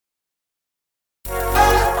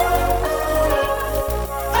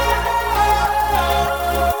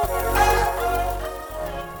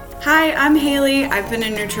Hi, I'm Hayley. I've been a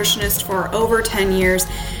nutritionist for over 10 years,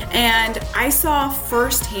 and I saw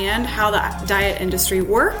firsthand how the diet industry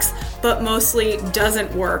works, but mostly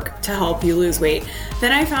doesn't work to help you lose weight.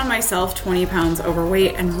 Then I found myself 20 pounds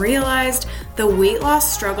overweight and realized the weight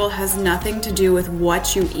loss struggle has nothing to do with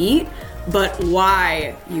what you eat, but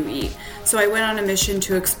why you eat. So I went on a mission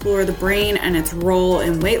to explore the brain and its role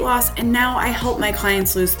in weight loss, and now I help my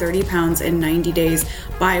clients lose 30 pounds in 90 days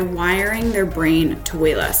by wiring their brain to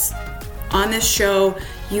weigh less. On this show,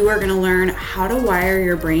 you are going to learn how to wire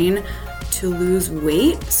your brain to lose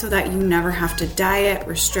weight so that you never have to diet,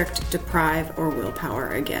 restrict, deprive, or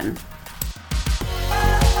willpower again.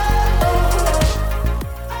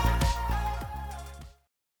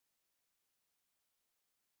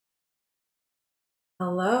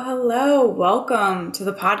 Hello. Welcome to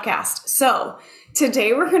the podcast. So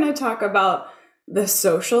today we're going to talk about the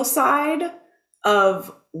social side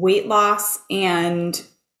of weight loss and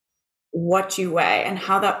what you weigh and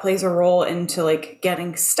how that plays a role into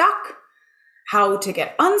getting stuck, how to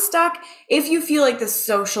get unstuck. If you feel like the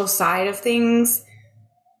social side of things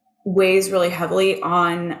weighs really heavily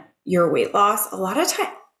on your weight loss, a lot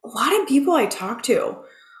of people I talk to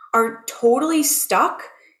are totally stuck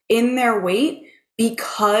in their weight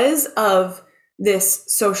because of this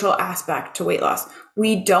social aspect to weight loss.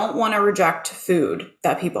 We don't want to reject food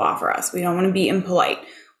that people offer us. We don't want to be impolite.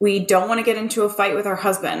 We don't want to get into a fight with our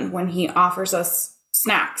husband when he offers us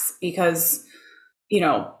snacks because,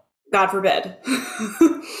 God forbid.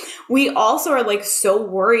 We also are so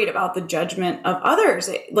worried about the judgment of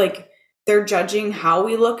others. They're judging how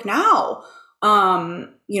we look now.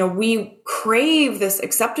 We crave this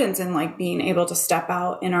acceptance and being able to step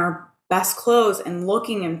out in our best clothes and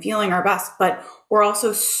looking and feeling our best, but we're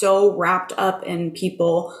also so wrapped up in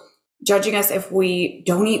people judging us if we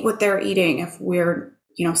don't eat what they're eating, if we're,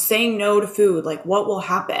 saying no to food, what will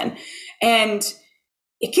happen? And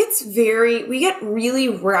we get really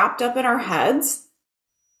wrapped up in our heads,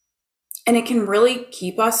 and it can really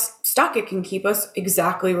keep us stuck. It can keep us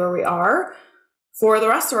exactly where we are for the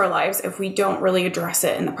rest of our lives if we don't really address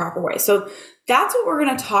it in the proper way. So that's what we're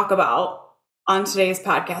going to talk about on today's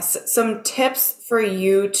podcast, some tips for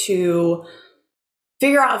you to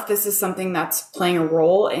figure out if this is something that's playing a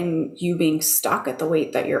role in you being stuck at the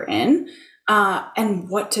weight that you're in, and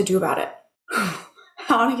what to do about it,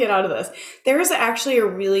 how to get out of this. There's actually a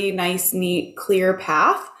really nice, neat, clear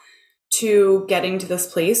path to getting to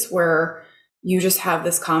this place where you just have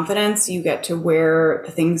this confidence. You get to wear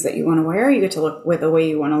the things that you want to wear. You get to look with the way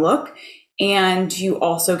you want to look. And you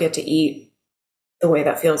also get to eat the way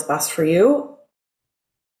that feels best for you,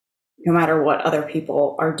 no matter what other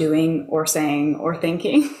people are doing or saying or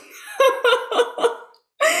thinking.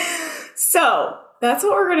 So that's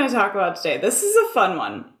what we're going to talk about today. This is a fun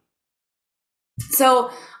one.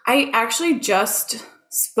 So I actually just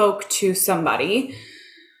spoke to somebody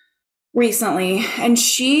recently, and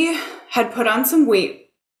she had put on some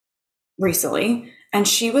weight recently, and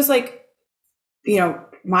she was like,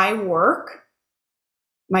 my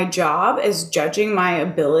job is judging my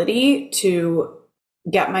ability to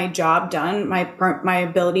get my job done, my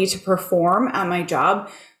ability to perform at my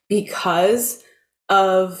job because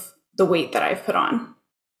of the weight that I've put on.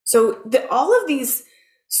 So all of these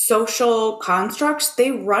social constructs,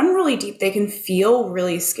 they run really deep. They can feel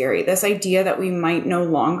really scary. This idea that we might no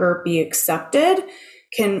longer be accepted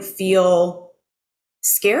can feel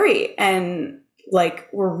scary, and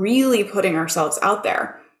we're really putting ourselves out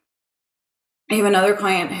there. I have another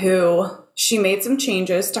client who she made some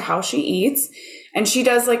changes to how she eats, and she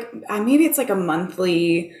does maybe it's a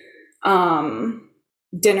monthly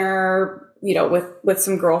dinner, with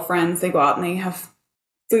some girlfriends. They go out and they have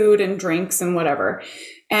food and drinks and whatever.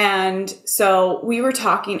 And so we were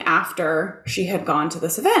talking after she had gone to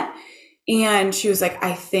this event, and she was like,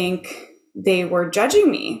 I think they were judging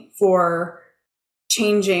me for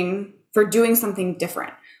doing something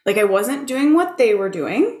different. I wasn't doing what they were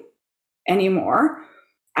doing anymore.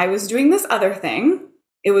 I was doing this other thing.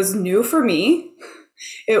 It was new for me.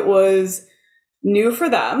 It was new for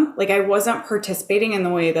them. I wasn't participating in the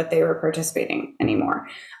way that they were participating anymore.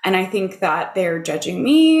 And I think that they're judging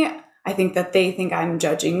me. I think that they think I'm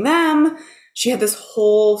judging them. She had this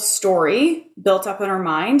whole story built up in her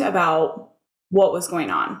mind about what was going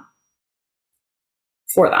on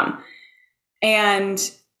for them. And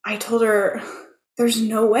I told her, there's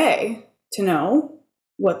no way to know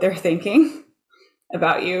what they're thinking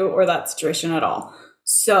about you or that situation at all.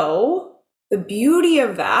 So the beauty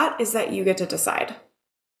of that is that you get to decide.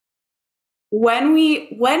 When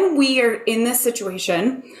we are in this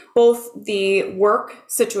situation, both the work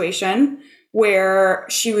situation where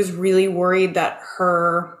she was really worried that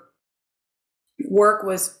her work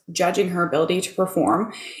was judging her ability to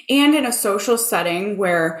perform, and in a social setting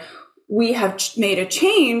where we have made a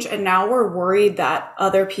change and now we're worried that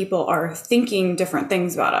other people are thinking different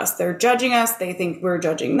things about us. They're judging us. They think we're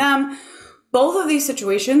judging them. Both of these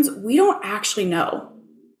situations, we don't actually know.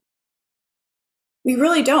 We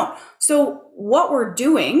really don't. So what we're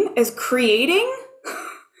doing is creating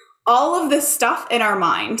all of this stuff in our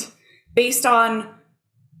mind based on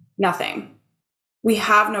nothing. We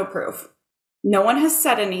have no proof. No one has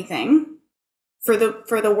said anything for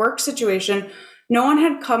the work situation. No one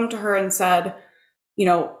had come to her and said,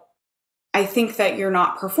 I think that you're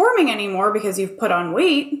not performing anymore because you've put on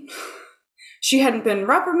weight. She hadn't been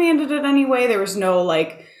reprimanded in any way. There was no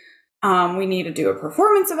we need to do a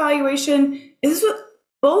performance evaluation.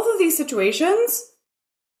 Both of these situations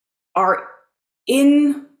are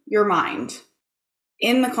in your mind,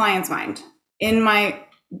 in the client's mind, in my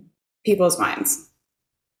people's minds.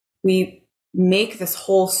 We make this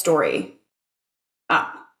whole story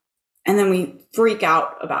up and then we freak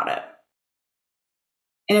out about it.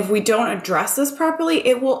 And if we don't address this properly,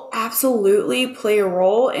 it will absolutely play a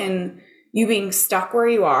role in you being stuck where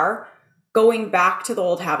you are, going back to the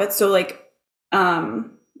old habits. So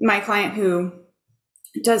my client who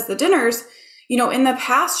does the dinners, in the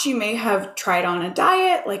past, she may have tried on a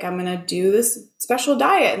diet, like I'm going to do this special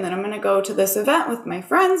diet and then I'm going to go to this event with my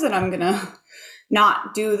friends and I'm going to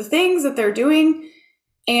not do the things that they're doing.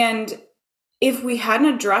 And if we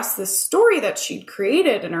hadn't addressed this story that she'd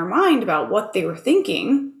created in her mind about what they were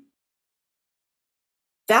thinking,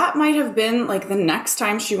 that might have been the next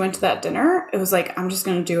time she went to that dinner, it was I'm just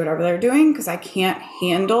going to do whatever they're doing because I can't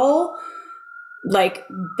handle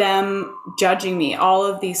them judging me, all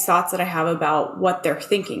of these thoughts that I have about what they're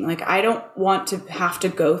thinking. I don't want to have to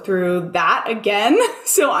go through that again.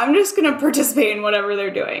 So I'm just going to participate in whatever they're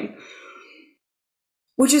doing,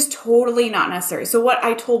 which is totally not necessary. So what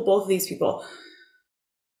I told both of these people,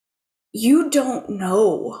 you don't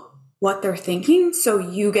know what they're thinking, so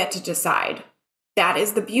you get to decide. That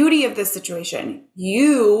is the beauty of this situation.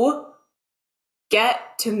 You get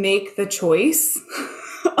to make the choice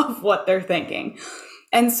of what they're thinking.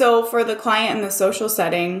 And so for the client in the social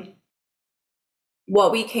setting,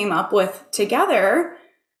 what we came up with together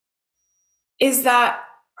is that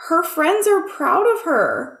her friends are proud of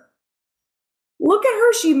her. Look at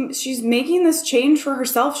her. She's making this change for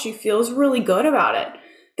herself. She feels really good about it.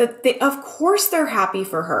 Of course they're happy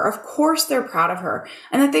for her. Of course they're proud of her,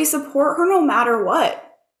 and that they support her no matter what.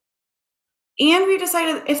 And we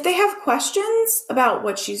decided if they have questions about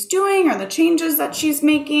what she's doing or the changes that she's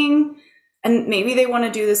making, and maybe they want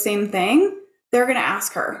to do the same thing, they're going to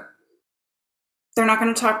ask her. They're not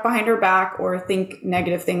going to talk behind her back or think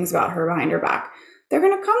negative things about her behind her back. They're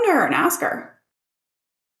going to come to her and ask her.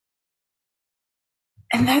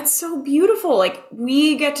 And that's so beautiful.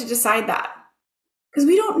 We get to decide that because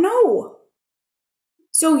we don't know.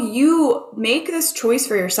 So you make this choice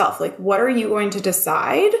for yourself. What are you going to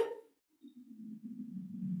decide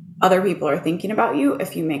other people are thinking about you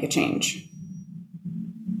if you make a change?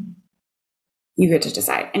 You get to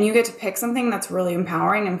decide, and you get to pick something that's really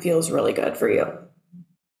empowering and feels really good for you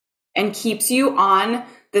and keeps you on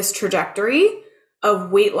this trajectory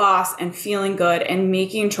of weight loss and feeling good and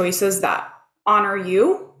making choices that honor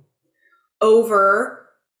you over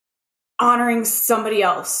honoring somebody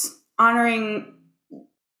else, honoring,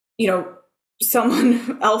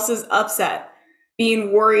 someone else's upset,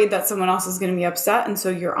 being worried that someone else is going to be upset. And so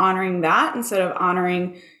you're honoring that instead of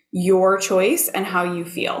honoring your choice and how you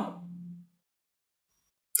feel.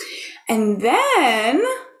 And then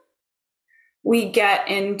we get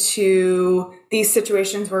into these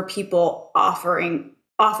situations where people offer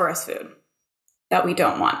us food that we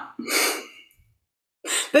don't want.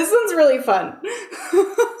 This one's really fun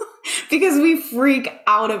because we freak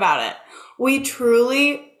out about it. We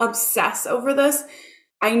truly obsess over this.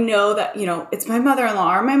 I know that, it's my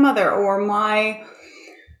mother-in-law or my mother or my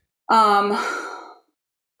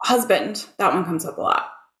husband. That one comes up a lot.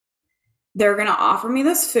 They're going to offer me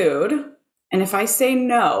this food. And if I say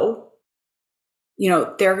no,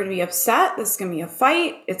 they're going to be upset. This is going to be a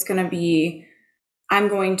fight. I'm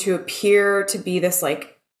going to appear to be this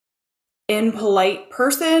impolite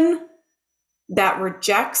person that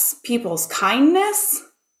rejects people's kindness.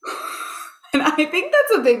 And I think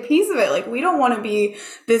that's a big piece of it. We don't want to be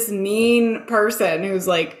this mean person who's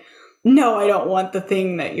no, I don't want the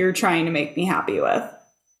thing that you're trying to make me happy with,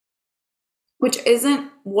 which isn't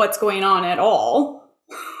what's going on at all.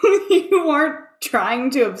 You aren't trying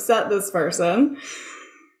to upset this person,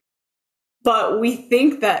 but we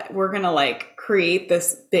think that we're going to create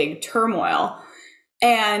this big turmoil.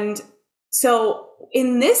 And so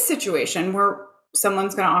in this situation where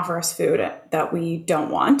someone's going to offer us food that we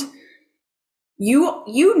don't want,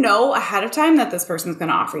 you know ahead of time that this person's going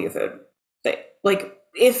to offer you food. Like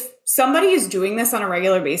if somebody is doing this on a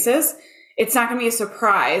regular basis, it's not going to be a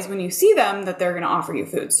surprise when you see them that they're going to offer you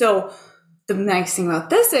food. So the nice thing about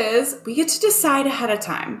this is we get to decide ahead of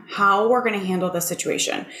time how we're going to handle the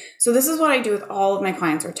situation. So this is what I do with all of my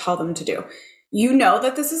clients, or tell them to do. You know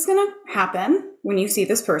that this is going to happen when you see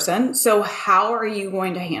this person. So how are you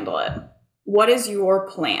going to handle it? What is your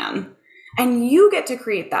plan? And you get to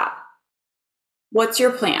create that. What's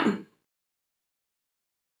your plan?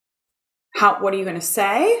 What are you going to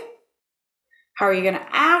say? How are you going to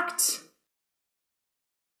act?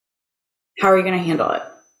 How are you going to handle it?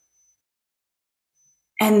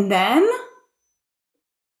 And then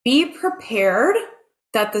be prepared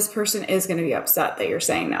that this person is going to be upset that you're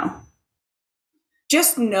saying no.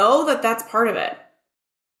 Just know that that's part of it.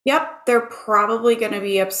 Yep, they're probably going to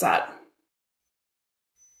be upset.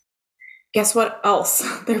 Guess what else?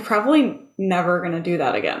 They're probably never going to do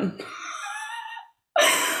that again.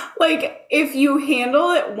 Like, if you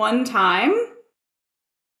handle it one time,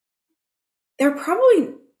 they're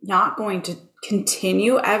probably not going to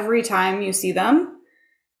continue every time you see them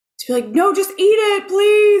to be like, no, just eat it,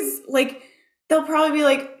 please. Like, they'll probably be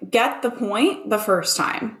like, get the point the first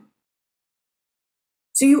time.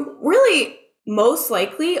 So you really most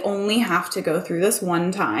likely only have to go through this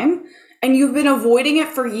one time, and you've been avoiding it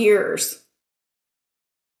for years.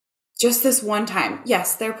 Just this one time.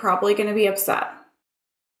 Yes, they're probably going to be upset.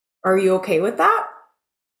 Are you okay with that?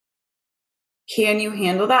 Can you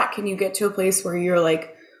handle that? Can you get to a place where you're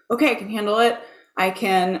like, okay, I can handle it. I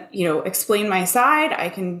can, explain my side. I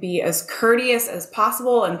can be as courteous as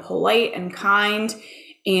possible and polite and kind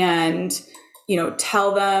and,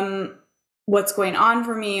 tell them what's going on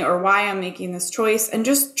for me or why I'm making this choice, and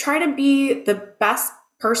just try to be the best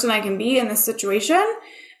person I can be in this situation.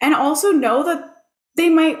 And also know that they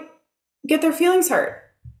might get their feelings hurt.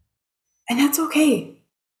 And that's okay.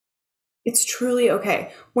 It's truly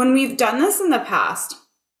okay. When we've done this in the past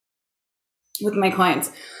with my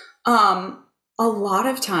clients, a lot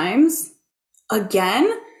of times,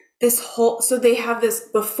 again, so they have this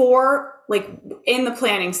before, like in the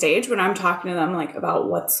planning stage, when I'm talking to them like about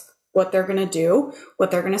what they're going to do,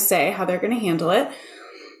 what they're going to say, how they're going to handle it.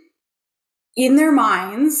 In their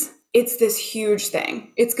minds, it's this huge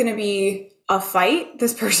thing. It's going to be a fight.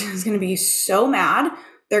 This person is going to be so mad.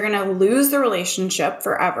 They're going to lose the relationship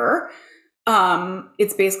forever.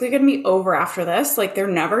 It's basically going to be over after this. Like, they're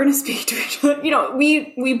never going to speak to each other.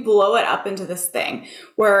 We blow it up into this thing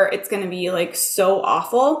where it's going to be like so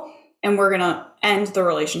awful, and we're going to end the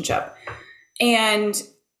relationship. And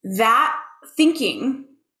that thinking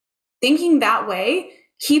that way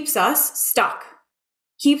keeps us stuck,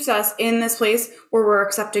 keeps us in this place where we're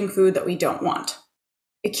accepting food that we don't want.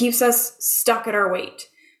 It keeps us stuck at our weight.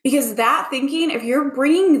 Because that thinking, if you're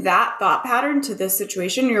bringing that thought pattern to this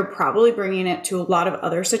situation, you're probably bringing it to a lot of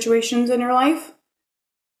other situations in your life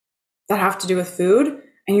that have to do with food,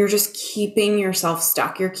 and you're just keeping yourself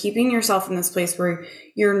stuck. You're keeping yourself in this place where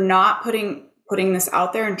you're not putting this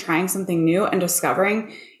out there and trying something new and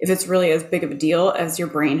discovering if it's really as big of a deal as your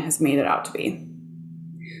brain has made it out to be.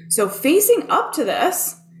 So facing up to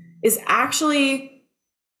this is actually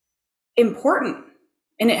important.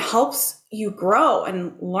 And it helps you grow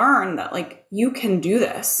and learn that, like, you can do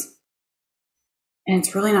this. And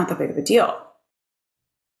it's really not that big of a deal.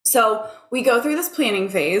 So we go through this planning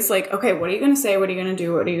phase, like, okay, what are you going to say? What are you going to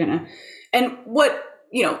do? What are you going to, and what,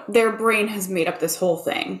 their brain has made up this whole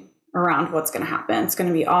thing around what's going to happen. It's going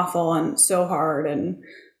to be awful and so hard, and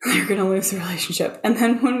they're going to lose the relationship. And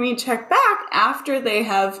then when we check back after they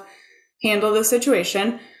have handled the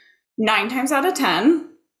situation, 9 times out of 10,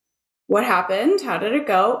 what happened? How did it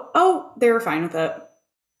go? Oh, they were fine with it.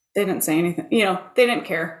 They didn't say anything. They didn't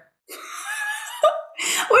care.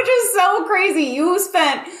 Which is so crazy. You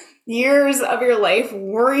spent years of your life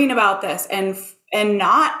worrying about this and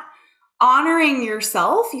not honoring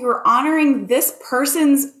yourself. You were honoring this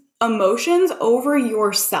person's emotions over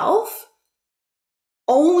yourself,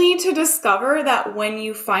 only to discover that when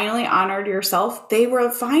you finally honored yourself, they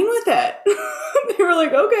were fine with it. They were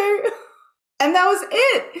like, okay. And that was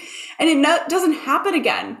it. And it doesn't happen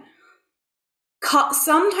again.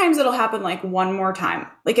 Sometimes it'll happen like one more time,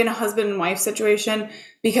 like in a husband and wife situation,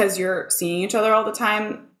 because you're seeing each other all the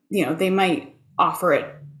time. They might offer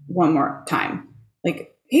it one more time.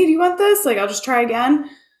 Like, hey, do you want this? Like, I'll just try again.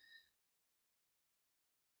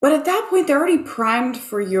 But at that point, they're already primed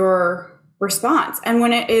for your response. And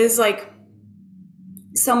when it is like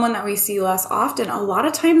someone that we see less often, a lot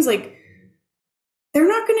of times, like, they're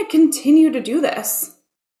not going to continue to do this.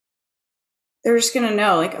 they're just going to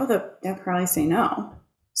know like, oh, they'll probably say no.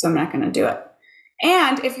 So I'm not going to do it.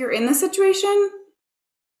 And if you're in the situation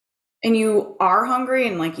and you are hungry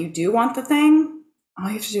and like you do want the thing, all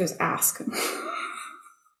you have to do is ask.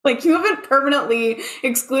 Like you haven't permanently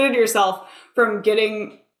excluded yourself from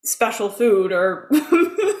getting special food or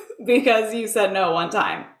because you said no one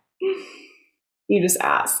time. You just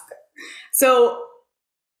ask. So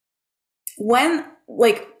when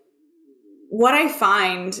like what I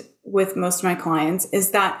find with most of my clients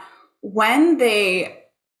is that when they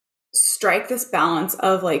strike this balance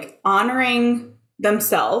of like honoring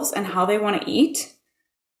themselves and how they want to eat,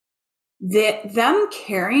 that them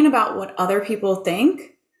caring about what other people think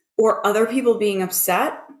or other people being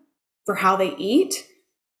upset for how they eat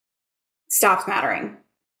stops mattering.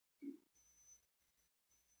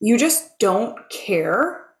 You just don't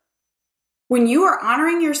care. When you are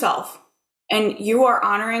honoring yourself and you are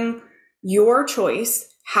honoring your choice,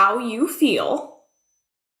 how you feel,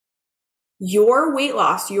 your weight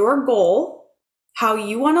loss, your goal, how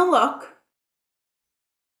you want to look,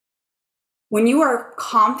 when you are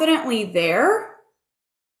confidently there,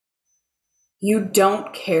 you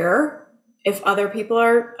don't care if other people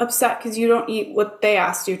are upset because you don't eat what they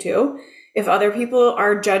asked you to. If other people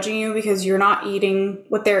are judging you because you're not eating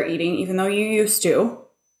what they're eating, even though you used to,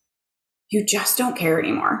 you just don't care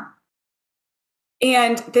anymore.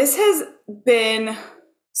 And this has been,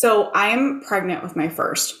 so I am pregnant with my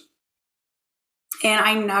first, and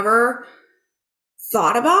I never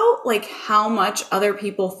thought about like how much other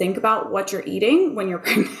people think about what you're eating when you're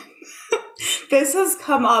pregnant. This has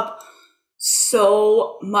come up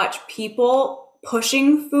so much. People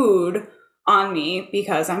pushing food on me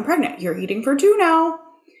because I'm pregnant. You're eating for two now.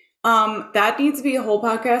 That needs to be a whole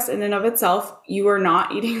podcast in and of itself. You are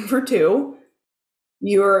not eating for two.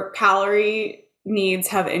 Your calorie needs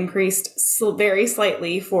have increased very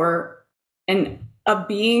slightly for a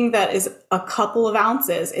being that is a couple of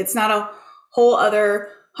ounces. It's not a whole other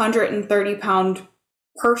 130-pound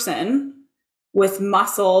person with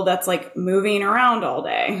muscle that's like moving around all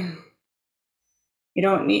day. We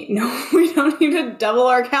don't need to double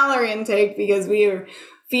our calorie intake because we are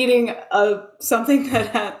feeding something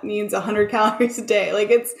that needs 100 calories a day. Like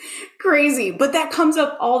it's crazy, but that comes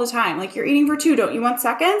up all the time. Like you're eating for two. Don't you want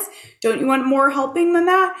seconds? Don't you want more helping than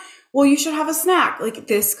that? Well, you should have a snack. Like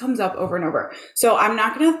this comes up over and over. So I'm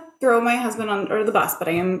not going to throw my husband under the bus, but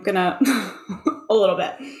I am going to a little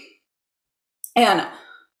bit. And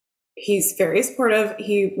he's very supportive.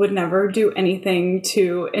 He would never do anything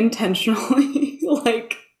to intentionally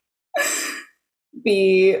like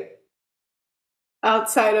be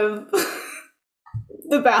outside of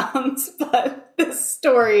the bounds. But this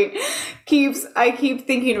story I keep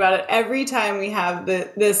thinking about it every time we have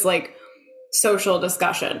this like social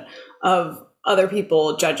discussion of other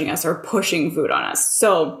people judging us or pushing food on us.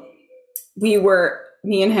 So me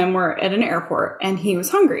and him were at an airport and he was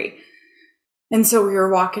hungry. And so we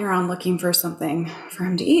were walking around looking for something for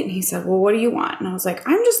him to eat. And he said, well, what do you want? And I was like,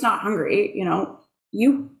 I'm just not hungry. You know,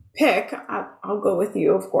 you pick. I'll go with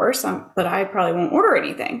you, of course, but I probably won't order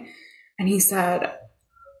anything. And he said,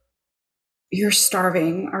 you're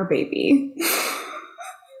starving our baby.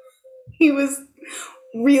 He was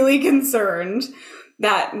really concerned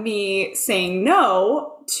that me saying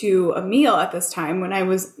no to a meal at this time when I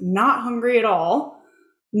was not hungry at all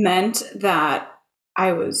meant that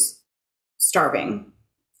I was starving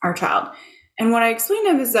our child. And what I explained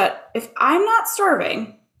to him is that if I'm not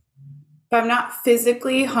starving, if I'm not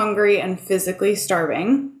physically hungry and physically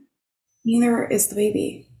starving, neither is the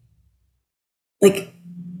baby. Like,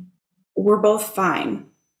 we're both fine.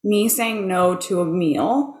 Me saying no to a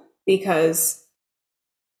meal because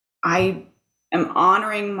I am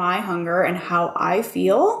honoring my hunger and how I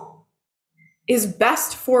feel is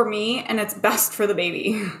best for me and it's best for the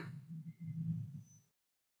baby.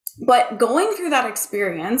 But going through that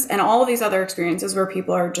experience and all of these other experiences where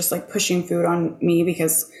people are just like pushing food on me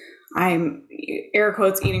because I'm air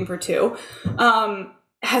quotes eating for two,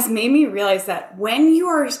 has made me realize that when you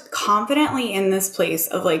are confidently in this place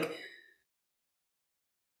of like,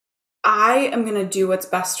 I am going to do what's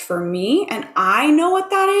best for me and I know what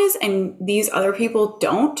that is and these other people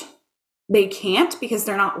don't, they can't because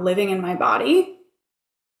they're not living in my body.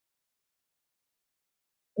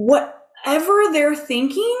 Whatever they're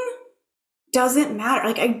thinking doesn't matter.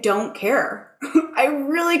 Like, I don't care. I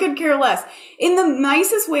really could care less in the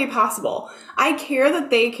nicest way possible. I care that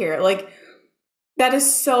they care. Like, that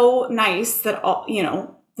is so nice that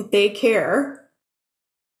that they care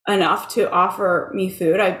enough to offer me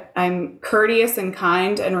food. I'm courteous and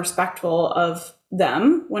kind and respectful of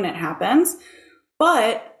them when it happens,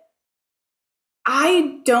 but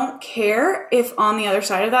I don't care if on the other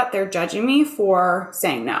side of that, they're judging me for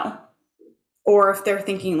saying no. Or if they're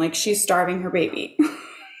thinking like she's starving her baby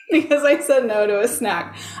because I said no to a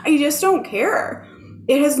snack. I just don't care.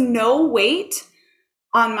 It has no weight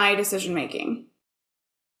on my decision making.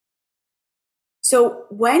 So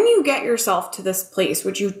when you get yourself to this place,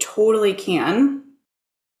 which you totally can,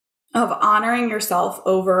 of honoring yourself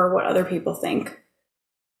over what other people think,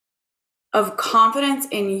 of confidence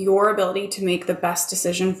in your ability to make the best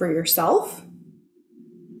decision for yourself,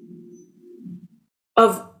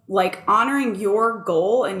 of like honoring your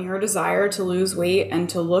goal and your desire to lose weight and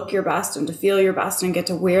to look your best and to feel your best and get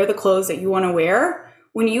to wear the clothes that you want to wear.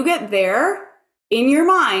 When you get there in your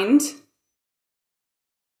mind,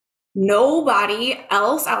 nobody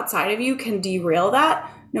else outside of you can derail that,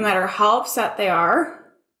 no matter how upset they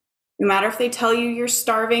are, no matter if they tell you you're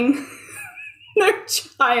starving their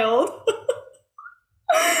child.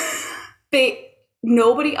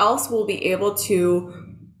 Nobody else will be able to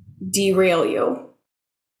derail you.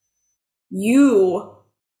 You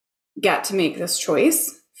get to make this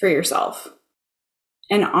choice for yourself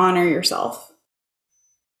and honor yourself.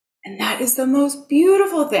 And that is the most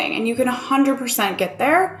beautiful thing. And you can 100% get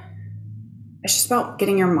there. It's just about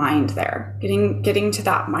getting your mind there, getting to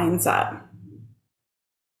that mindset,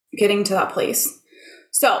 getting to that place.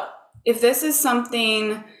 So if this is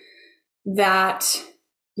something that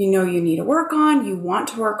you know you need to work on, you want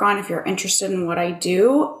to work on, if you're interested in what I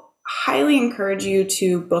do, highly encourage you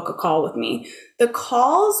to book a call with me. The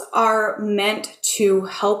calls are meant to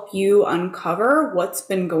help you uncover what's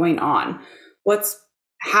been going on, what's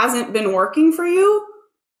hasn't been working for you,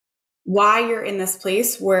 why you're in this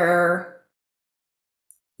place where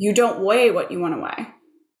you don't weigh what you want to weigh.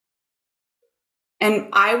 And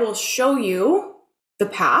I will show you the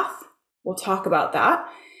path. We'll talk about that.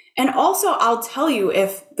 And also I'll tell you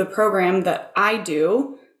if the program that I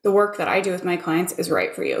do, the work that I do with my clients is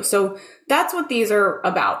right for you. So that's what these are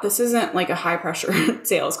about. This isn't like a high pressure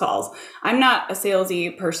sales calls. I'm not a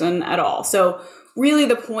salesy person at all. So really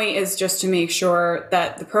the point is just to make sure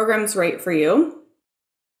that the program's right for you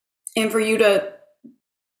and for you to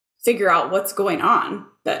figure out what's going on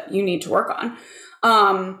that you need to work on.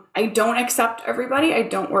 I don't accept everybody. I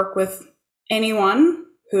don't work with anyone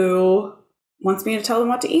who wants me to tell them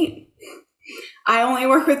what to eat. I only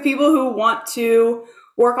work with people who want to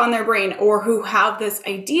work on their brain or who have this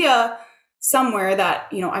idea somewhere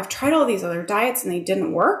that, you know, I've tried all these other diets and they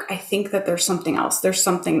didn't work. I think that there's something else. There's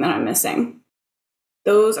something that I'm missing.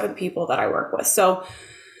 Those are the people that I work with. So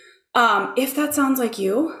if that sounds like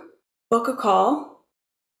you, book a call.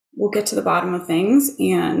 We'll get to the bottom of things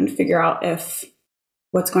and figure out if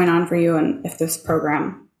what's going on for you and if this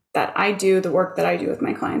program that I do, the work that I do with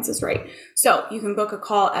my clients is right. So you can book a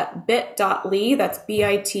call at bit.ly, that's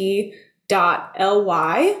bit.ly/call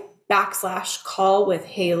with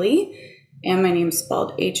Hayley. And my name's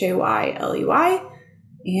spelled Hayley.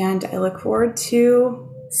 And I look forward to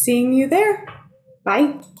seeing you there.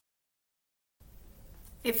 Bye.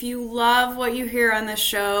 If you love what you hear on this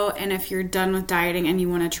show, and if you're done with dieting and you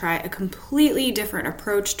want to try a completely different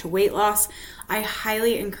approach to weight loss, I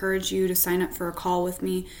highly encourage you to sign up for a call with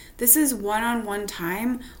me. This is one-on-one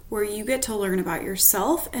time where you get to learn about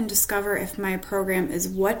yourself and discover if my program is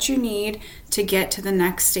what you need to get to the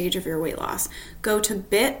next stage of your weight loss. Go to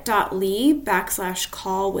bit.ly/call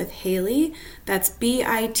with Hayley. That's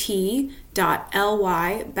bit.ly/call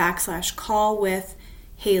with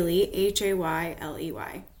Hayley,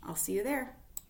 Hayley. I'll see you there.